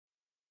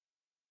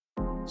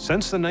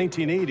Since the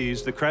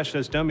 1980s, the crash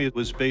test dummy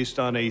was based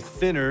on a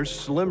thinner,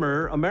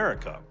 slimmer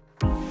America.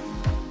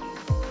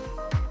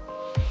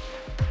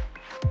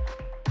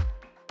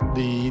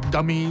 The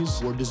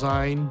dummies were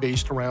designed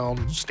based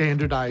around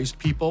standardized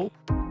people,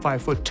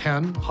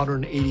 5'10",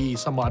 180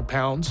 some odd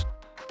pounds.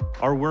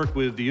 Our work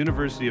with the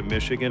University of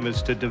Michigan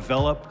is to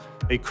develop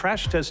a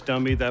crash test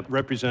dummy that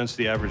represents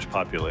the average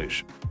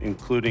population,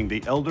 including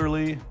the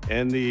elderly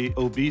and the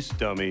obese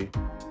dummy.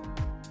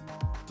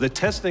 The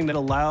testing that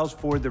allows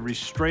for the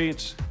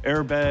restraints,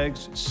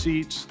 airbags,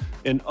 seats,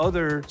 and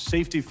other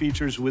safety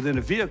features within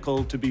a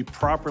vehicle to be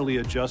properly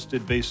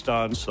adjusted based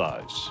on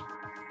size.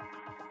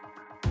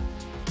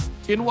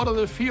 In what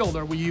other field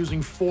are we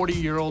using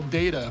 40-year-old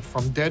data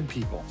from dead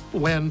people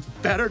when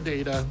better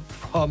data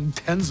from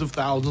tens of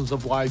thousands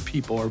of live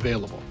people are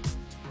available?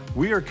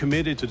 We are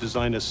committed to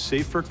design a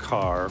safer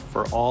car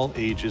for all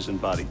ages and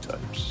body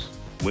types.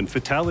 When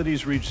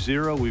fatalities reach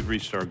zero, we've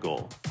reached our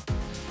goal.